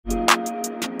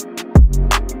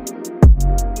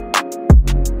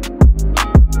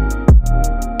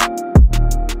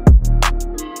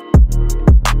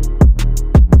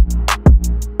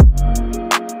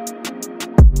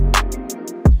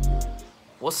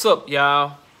What's up,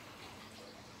 y'all?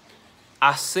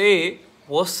 I said,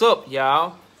 what's up,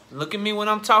 y'all? Look at me when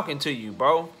I'm talking to you,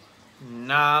 bro.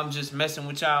 Nah, I'm just messing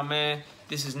with y'all, man.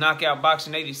 This is Knockout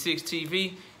Boxing 86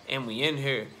 TV, and we in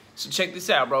here. So check this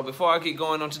out, bro. Before I get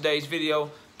going on today's video,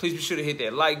 please be sure to hit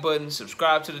that like button,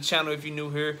 subscribe to the channel if you're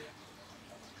new here.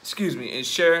 Excuse me, and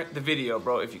share the video,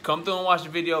 bro. If you come through and watch the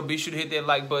video, be sure to hit that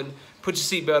like button. Put your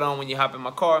seatbelt on when you hop in my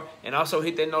car. And also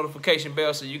hit that notification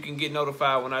bell so you can get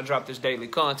notified when I drop this daily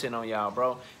content on y'all,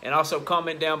 bro. And also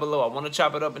comment down below. I want to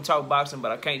chop it up and talk boxing,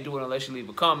 but I can't do it unless you leave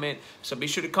a comment. So be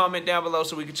sure to comment down below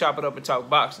so we can chop it up and talk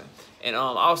boxing. And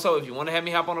also, if you want to have me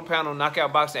hop on the panel,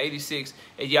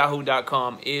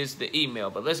 knockoutboxing86@yahoo.com is the email.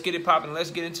 But let's get it popping.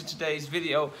 Let's get into today's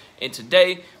video. And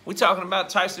today, we're talking about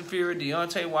Tyson Fury,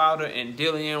 Deontay Wilder, and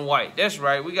Dillian Whyte. That's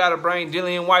right. We got to bring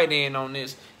Dillian Whyte in on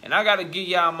this. And I got to give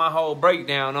y'all my whole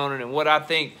breakdown on it and what I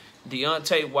think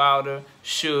Deontay Wilder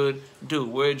should do.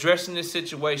 We're addressing this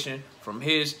situation from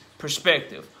his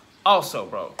perspective. Also,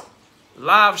 bro,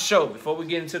 live show, before we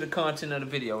get into the content of the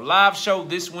video, live show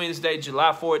this Wednesday,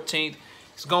 July 14th.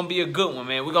 It's going to be a good one,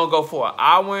 man. We're going to go for an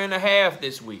hour and a half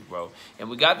this week, bro. And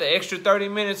we got the extra 30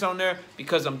 minutes on there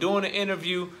because I'm doing an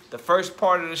interview, the first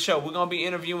part of the show. We're going to be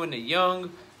interviewing the young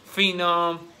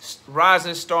phenom,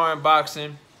 rising star in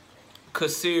boxing,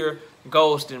 Kasir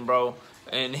Goldston, bro.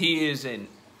 And he is an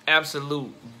absolute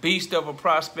beast of a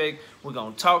prospect. We're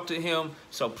going to talk to him.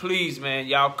 So please, man,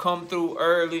 y'all come through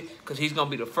early because he's going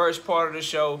to be the first part of the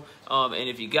show. And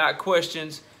if you got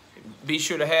questions, be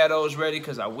sure to have those ready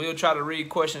because I will try to read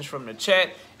questions from the chat.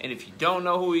 And if you don't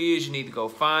know who he is, you need to go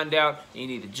find out. You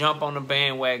need to jump on the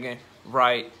bandwagon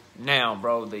right now,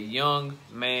 bro. The young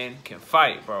man can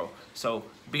fight, bro. So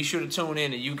be sure to tune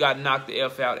in and You Got Knocked the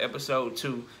F Out episode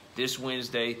 2 this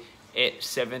Wednesday at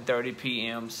 7:30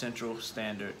 p.m. Central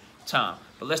Standard Time.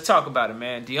 But let's talk about it,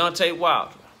 man. Deontay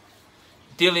Wilder,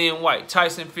 Dillian Whyte,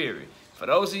 Tyson Fury. For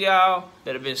those of y'all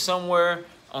that have been somewhere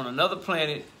on another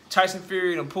planet, Tyson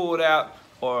Fury done pulled out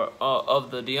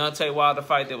of the Deontay Wilder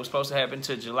fight that was supposed to happen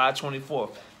to July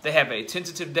 24th. They have a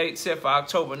tentative date set for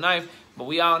October 9th, but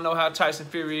we all know how Tyson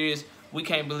Fury is. We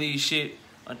can't believe shit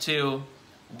until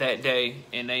that day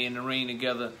and they in the ring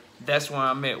together. That's where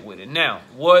I'm at with it. Now,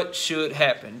 what should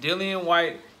happen? Dillian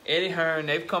Whyte, Eddie Hearn,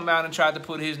 they've come out and tried to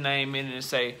put his name in and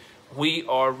say, we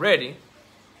are ready.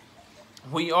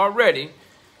 We are ready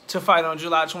to fight on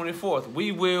July 24th.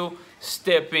 We will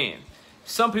step in.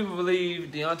 Some people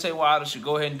believe Deontay Wilder should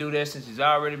go ahead and do that since he's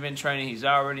already been training. He's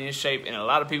already in shape. And a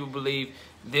lot of people believe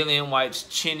Dillian Whyte's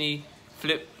chinny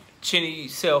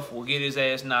self will get his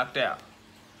ass knocked out.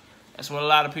 That's what a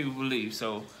lot of people believe.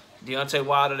 So Deontay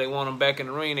Wilder, they want him back in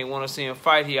the ring. They want to see him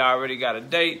fight. He already got a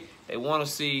date. They want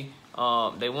to see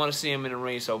him in the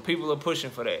ring. So people are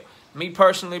pushing for that. Me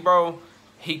personally, bro,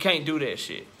 he can't do that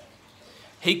shit.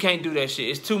 He can't do that shit.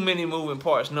 It's too many moving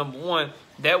parts. Number one,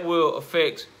 that will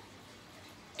affect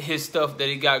his stuff that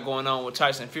he got going on with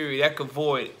Tyson Fury. That could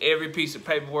void every piece of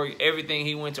paperwork, everything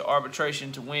he went to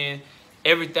arbitration to win,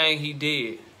 everything he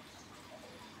did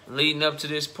leading up to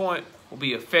this point will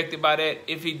be affected by that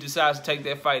if he decides to take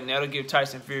that fight, and that'll give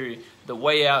Tyson Fury the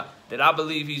way out that I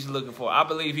believe he's looking for. I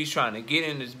believe he's trying to get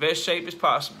in his best shape as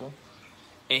possible,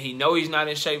 and he know he's not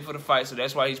in shape for the fight, so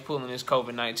that's why he's pulling this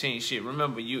COVID-19 shit.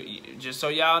 Remember, you just so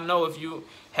y'all know, if you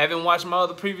haven't watched my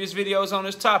other previous videos on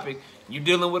this topic, you're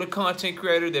dealing with a content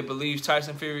creator that believes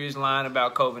Tyson Fury is lying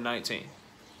about COVID-19.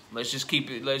 Let's just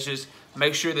keep it, let's just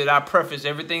make sure that I preface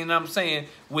everything that I'm saying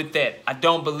with that. I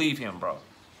don't believe him, bro.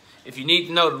 If you need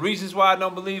to know the reasons why I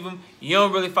don't believe him, you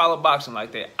don't really follow boxing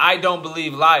like that. I don't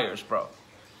believe liars, bro.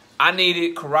 I need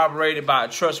it corroborated by a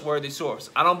trustworthy source.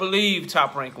 I don't believe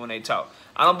Top Rank when they talk.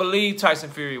 I don't believe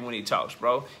Tyson Fury when he talks,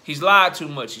 bro. He's lied too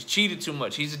much. He's cheated too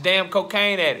much. He's a damn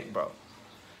cocaine addict, bro.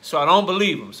 So I don't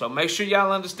believe him. So make sure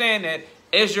y'all understand that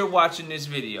as you're watching this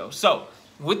video. So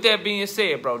with that being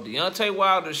said, bro, Deontay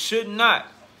Wilder should not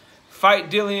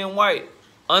fight Dillian Whyte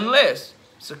unless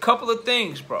it's a couple of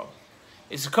things, bro.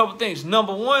 It's a couple things.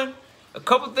 Number one, a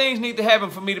couple things need to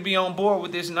happen for me to be on board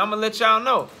with this, and I'm going to let y'all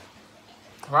know.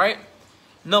 Right?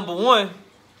 Number one,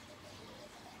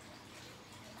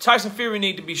 Tyson Fury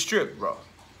need to be stripped, bro.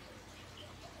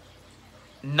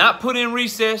 Not put in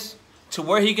recess to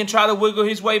where he can try to wiggle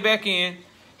his way back in.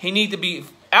 He need to be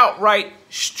outright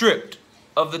stripped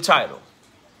of the title.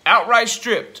 Outright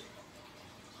stripped.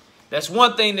 That's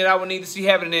one thing that I would need to see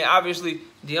happening. And obviously,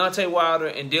 Deontay Wilder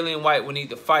and Dillian Whyte would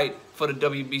need to fight for the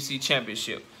WBC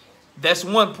championship. That's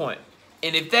one point.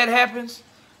 And if that happens,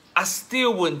 I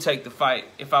still wouldn't take the fight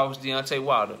if I was Deontay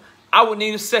Wilder. I would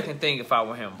need a second thing if I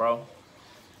were him, bro.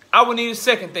 I would need a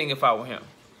second thing if I were him.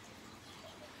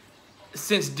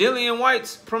 Since Dillian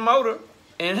Whyte's promoter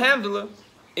and handler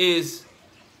is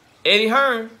Eddie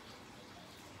Hearn.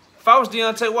 If I was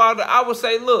Deontay Wilder, I would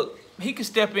say, look, he can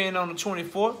step in on the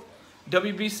 24th.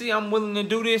 WBC, I'm willing to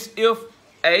do this if,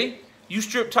 A, you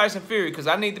strip Tyson Fury, because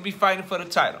I need to be fighting for the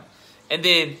title. And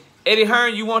then, Eddie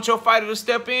Hearn, you want your fighter to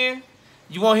step in?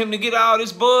 You want him to get all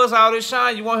this buzz, all this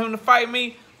shine? You want him to fight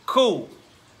me? Cool.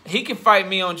 He can fight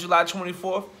me on July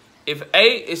 24th. If A,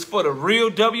 is for the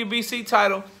real WBC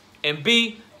title, and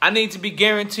B, I need to be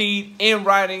guaranteed in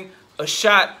writing a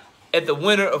shot at the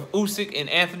winner of Usyk and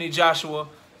Anthony Joshua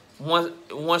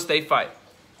once they fight.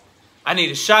 I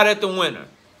need a shot at the winner.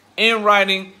 In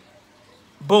writing,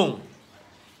 boom.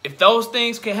 If those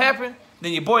things can happen,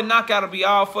 then your boy Knockout will be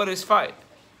all for this fight.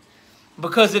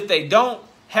 Because if they don't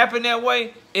happen that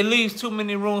way, it leaves too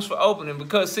many rooms for opening.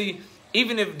 Because, see,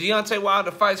 even if Deontay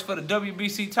Wilder fights for the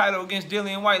WBC title against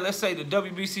Dillian Whyte, let's say the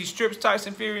WBC strips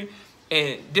Tyson Fury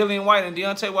and Dillian Whyte and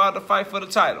Deontay Wilder fight for the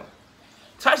title.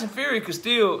 Tyson Fury could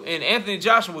still, and Anthony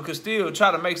Joshua could still try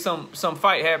to make some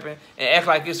fight happen and act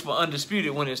like it's for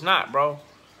undisputed when it's not, bro.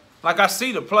 Like, I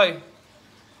see the play.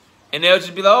 And they'll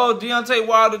just be like, oh, Deontay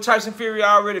Wilder, Tyson Fury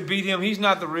already beat him. He's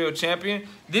not the real champion.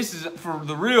 This is for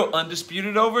the real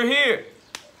undisputed over here.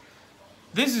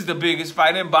 This is the biggest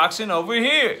fight in boxing over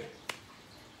here.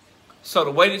 So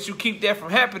the way that you keep that from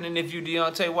happening if you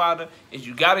Deontay Wilder is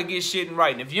you got to get shit in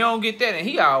writing. If you don't get that, and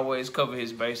he always cover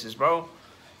his bases, bro.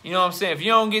 You know what I'm saying? If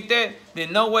you don't get that,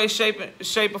 then no way, shape,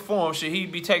 or form should he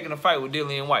be taking a fight with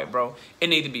Dillian Whyte, bro. It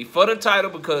need to be for the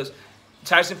title because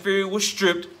Tyson Fury was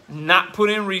stripped, not put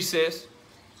in recess.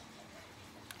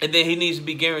 And then he needs to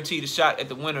be guaranteed a shot at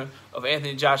the winner of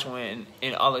Anthony Joshua and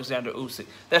Alexander Usyk.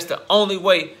 That's the only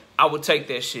way I would take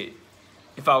that shit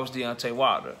if I was Deontay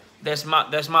Wilder. That's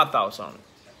my thoughts on it.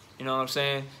 You know what I'm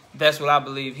saying? That's what I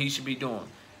believe he should be doing.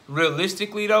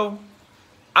 Realistically, though,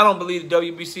 I don't believe the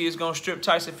WBC is going to strip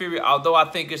Tyson Fury, although I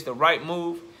think it's the right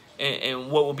move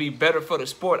and what will be better for the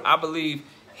sport. I believe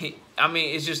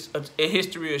it's just a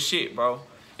history of shit, bro.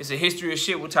 It's a history of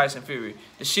shit with Tyson Fury.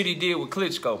 The shit he did with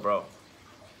Klitschko, bro.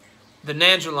 The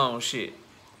Nandrolone shit.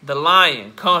 The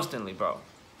lying constantly, bro.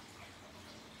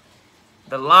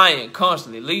 The lying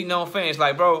constantly. Leading on fans.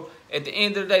 Like, bro, at the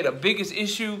end of the day, the biggest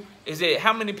issue is that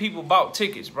how many people bought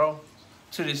tickets, bro,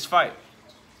 to this fight?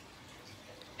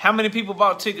 How many people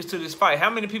bought tickets to this fight? How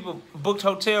many people booked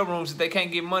hotel rooms that they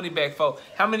can't get money back for?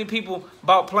 How many people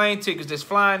bought plane tickets that's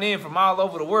flying in from all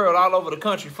over the world, all over the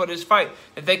country for this fight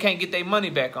that they can't get their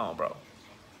money back on, bro?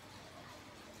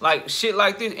 Like, shit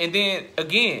like this. And then,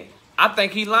 again, I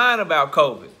think he lying about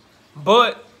COVID.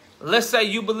 But let's say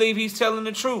you believe he's telling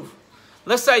the truth.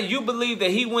 Let's say you believe that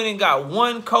he went and got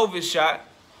one COVID shot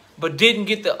but didn't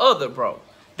get the other, bro.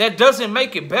 That doesn't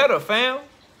make it better, fam.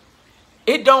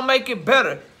 It don't make it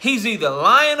better. He's either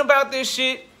lying about this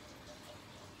shit,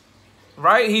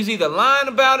 right? He's either lying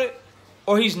about it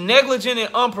or he's negligent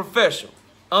and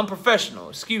unprofessional,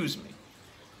 excuse me.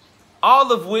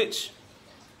 All of which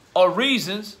are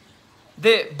reasons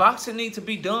that boxing needs to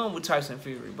be done with Tyson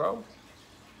Fury, bro.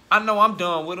 I know I'm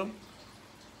done with him.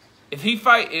 If he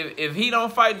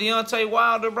don't fight Deontay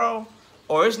Wilder, bro,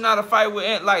 or it's not a fight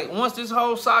with, like, once this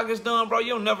whole saga's done, bro,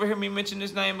 you'll never hear me mention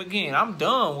his name again. I'm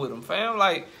done with him, fam.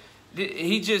 Like,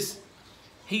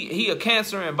 he a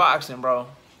cancer in boxing, bro.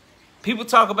 People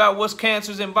talk about what's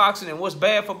cancers in boxing and what's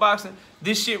bad for boxing.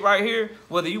 This shit right here,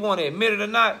 whether you want to admit it or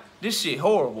not, this shit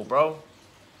horrible, bro.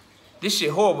 This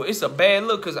shit horrible. It's a bad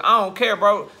look because I don't care,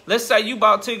 bro. Let's say you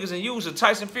bought tickets and you was a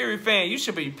Tyson Fury fan. You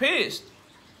should be pissed,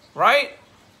 right?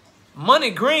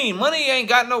 Money green. Money ain't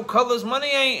got no colors. Money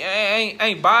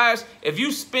ain't biased. If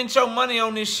you spent your money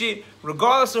on this shit,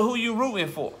 regardless of who you rooting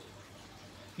for,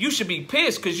 you should be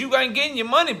pissed because you ain't getting your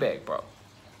money back, bro.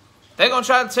 They're going to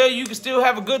try to tell you can still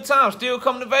have a good time, still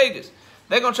come to Vegas.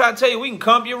 They're going to try to tell you we can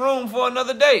comp your room for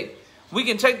another day. We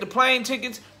can take the plane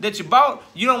tickets that you bought.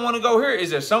 You don't want to go here.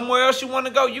 Is there somewhere else you want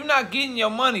to go? You're not getting your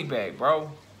money back,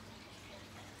 bro.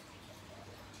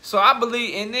 So I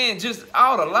believe, and then just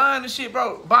all the lying and shit,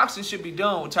 bro, boxing should be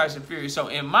done with Tyson Fury. So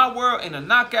in my world, in the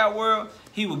knockout world,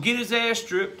 he will get his ass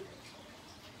stripped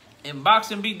and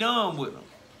boxing be done with him.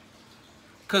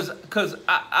 Cause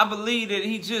I believe that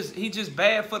he just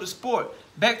bad for the sport.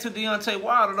 Back to Deontay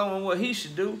Wilder though and what he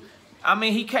should do. I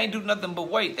mean, he can't do nothing but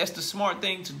wait. That's the smart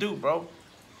thing to do, bro.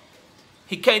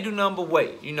 He can't do nothing but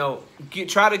wait. You know,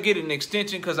 try to get an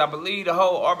extension because I believe the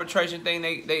whole arbitration thing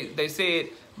they said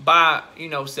by, you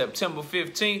know, September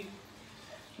 15th.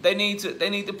 They need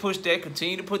to push that,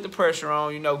 continue to put the pressure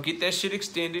on, you know, get that shit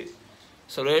extended.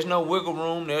 So there's no wiggle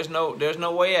room, there's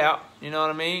no way out, you know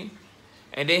what I mean?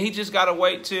 And then he just gotta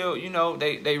wait till, you know,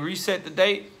 they reset the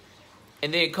date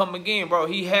and then come again, bro.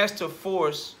 He has to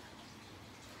force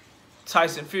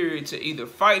Tyson Fury to either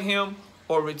fight him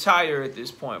or retire at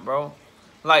this point, bro.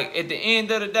 Like, at the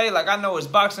end of the day, like, I know as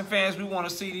boxing fans, we want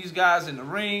to see these guys in the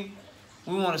ring.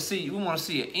 We want to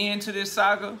see an end to this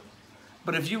saga.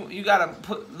 But if you gotta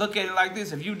look at it like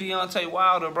this, if you Deontay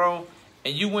Wilder, bro,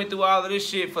 and you went through all of this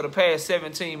shit for the past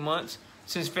 17 months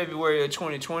since February of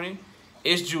 2020,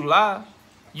 it's July.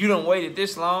 You done waited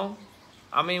this long.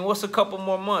 I mean, what's a couple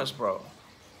more months, bro?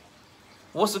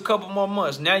 What's a couple more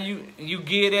months? Now you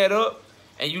gear that up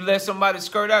and you let somebody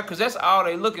skirt out, because that's all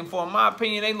they looking for. In my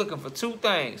opinion, they looking for two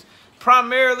things.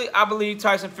 Primarily, I believe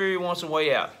Tyson Fury wants a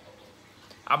way out.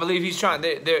 I believe he's trying.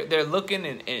 They're looking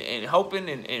and hoping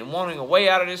and wanting a way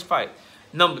out of this fight.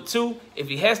 Number two, if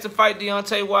he has to fight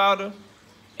Deontay Wilder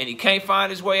and he can't find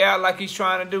his way out like he's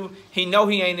trying to do, he know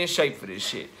he ain't in shape for this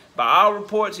shit. By all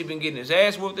reports, he's been getting his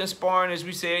ass whooped in sparring, as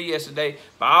we said yesterday.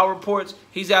 By all reports,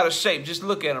 he's out of shape. Just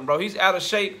look at him, bro. He's out of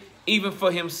shape even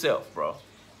for himself, bro.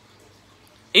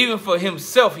 Even for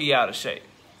himself, he out of shape.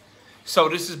 So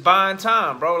this is buying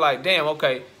time, bro. Like, damn,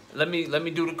 okay, let me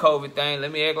do the COVID thing.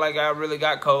 Let me act like I really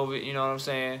got COVID, you know what I'm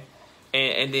saying?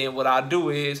 And then what I'll do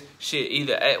is, shit,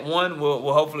 either at one,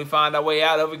 we'll hopefully find our way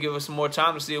out of it, give us some more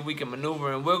time to see if we can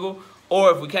maneuver and wiggle.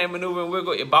 Or if we can't maneuver and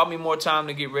wiggle, it bought me more time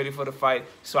to get ready for the fight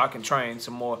so I can train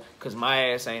some more, because my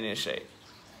ass ain't in shape.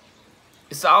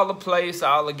 It's all a play. It's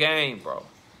all a game, bro.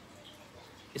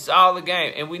 It's all a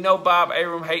game. And we know Bob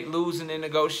Arum hate losing in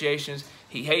negotiations.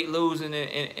 He hate losing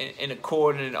in the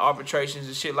court and in arbitrations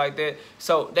and shit like that.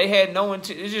 So they had no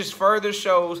intention. It just further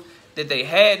shows that they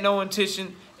had no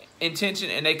intention,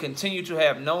 and they continue to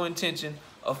have no intention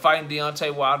of fighting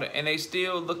Deontay Wilder, and they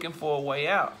still looking for a way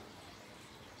out.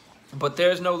 But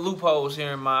there's no loopholes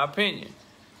here, in my opinion.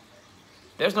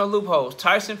 There's no loopholes.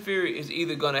 Tyson Fury is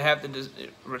either going to have to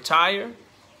retire,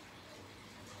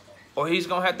 or he's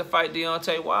going to have to fight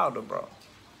Deontay Wilder, bro.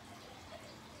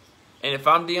 And if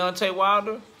I'm Deontay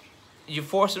Wilder, you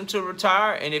force him to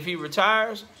retire, and if he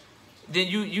retires, then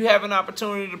you have an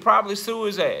opportunity to probably sue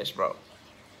his ass, bro.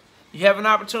 You have an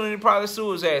opportunity to probably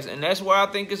sue his ass, and that's where I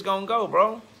think it's going to go,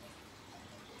 bro.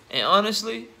 And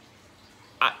honestly,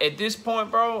 at this point,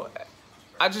 bro,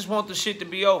 I just want the shit to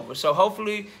be over. So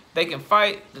hopefully they can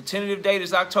fight. The tentative date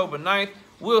is October 9th.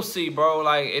 We'll see, bro.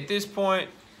 Like, at this point,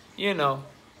 you know,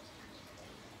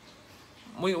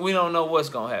 we don't know what's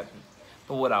going to happen.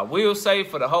 But what I will say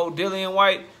for the whole Dillian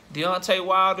Whyte, Deontay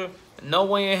Wilder, no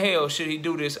way in hell should he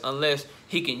do this unless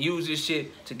he can use this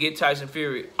shit to get Tyson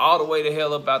Fury all the way to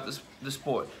hell about the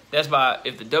sport. That's why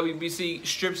if the WBC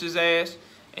strips his ass,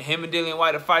 and him and Dillian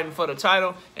Whyte are fighting for the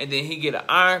title, and then he get an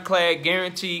ironclad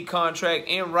guaranteed contract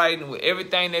in writing with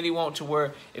everything that he wants to,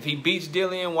 where if he beats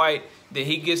Dillian Whyte, then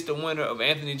he gets the winner of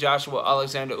Anthony Joshua,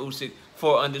 Alexander Usyk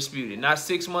for undisputed. Not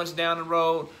 6 months down the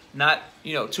road, not,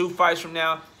 you know, 2 fights from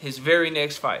now, his very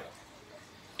next fight.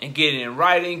 And get it in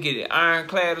writing, get it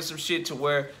ironclad or some shit to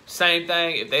where, same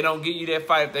thing, if they don't give you that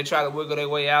fight, if they try to wiggle their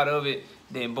way out of it,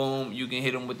 then boom, you can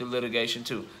hit him with the litigation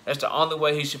too. That's the only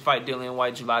way he should fight Dillian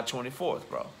Whyte July 24th,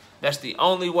 bro. That's the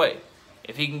only way.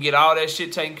 If he can get all that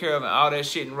shit taken care of and all that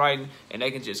shit in writing, and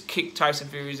they can just kick Tyson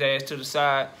Fury's ass to the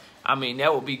side, I mean,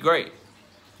 that would be great.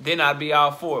 Then I'd be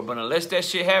all for it. But unless that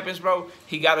shit happens, bro,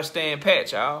 he got to stand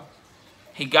pat, y'all.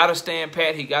 He got to stand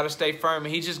pat. He got to stay firm.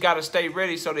 And he just got to stay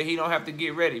ready so that he don't have to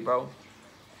get ready, bro.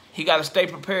 He got to stay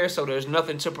prepared so there's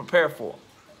nothing to prepare for.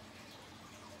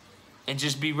 And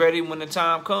just be ready when the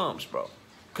time comes, bro.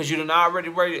 Because you done already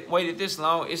waited this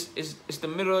long. It's the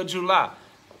middle of July.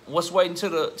 What's waiting to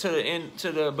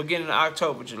the beginning of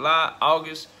October? July,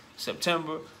 August,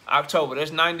 September, October.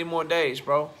 That's 90 more days,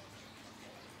 bro.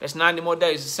 That's 90 more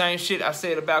days. The same shit I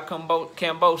said about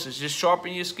Kambosos. Just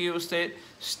sharpen your skill set.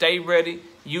 Stay ready.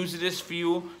 Use it as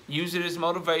fuel. Use it as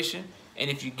motivation. And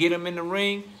if you get him in the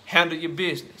ring, handle your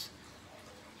business.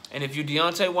 And if you're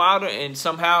Deontay Wilder and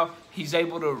somehow he's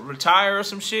able to retire or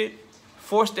some shit,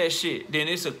 force that shit. Then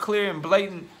it's a clear and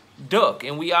blatant duck,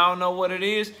 and we all know what it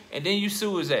is, and then you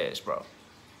sue his ass, bro.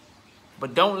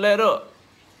 But don't let up.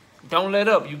 Don't let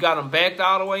up. You got him backed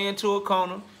all the way into a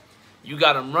corner. You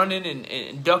got him running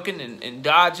and ducking and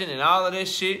dodging and all of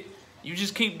this shit. You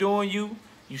just keep doing you.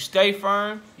 You stay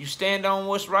firm. You stand on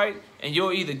what's right, and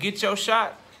you'll either get your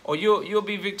shot or you'll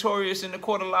be victorious in the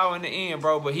court of law in the end,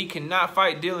 bro. But he cannot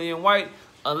fight Dillian Whyte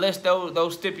unless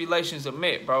those stipulations are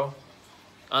met, bro.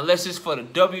 Unless it's for the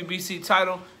WBC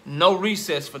title, no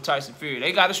recess for Tyson Fury.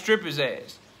 They got to strip his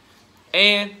ass.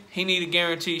 And he need a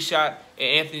guaranteed shot at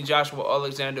Anthony Joshua,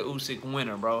 Alexander Usyk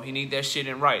winner, bro. He need that shit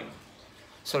in writing.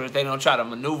 So that they don't try to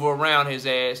maneuver around his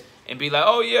ass and be like,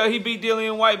 oh, yeah, he beat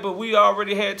Dillian Whyte, but we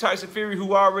already had Tyson Fury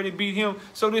who already beat him,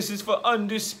 so this is for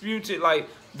undisputed. Like,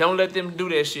 don't let them do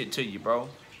that shit to you, bro.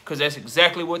 because that's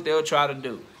exactly what they'll try to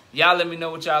do. Y'all let me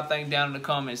know what y'all think down in the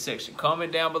comment section.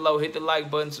 Comment down below, hit the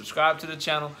like button, subscribe to the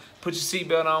channel, put your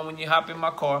seatbelt on when you hop in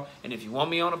my car. And if you want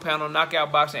me on the panel,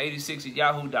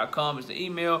 knockoutboxing86@yahoo.com is the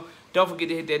email. Don't forget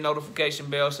to hit that notification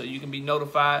bell so you can be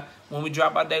notified when we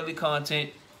drop our daily content.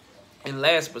 And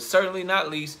last but certainly not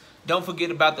least, don't forget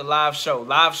about the live show.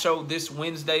 Live show this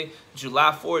Wednesday,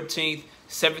 July 14th,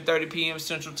 7:30 p.m.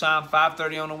 Central Time,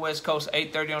 5:30 on the West Coast,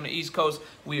 8:30 on the East Coast.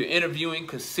 We are interviewing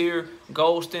Kasir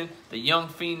Goldston, the young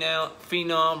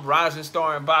phenom, rising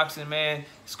star in boxing, man.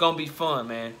 It's going to be fun,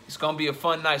 man. It's going to be a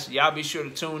fun night, so y'all be sure to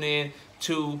tune in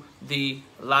to the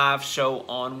live show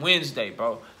on Wednesday,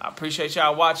 bro. I appreciate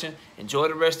y'all watching. Enjoy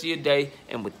the rest of your day.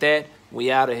 And with that,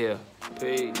 we out of here.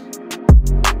 Peace.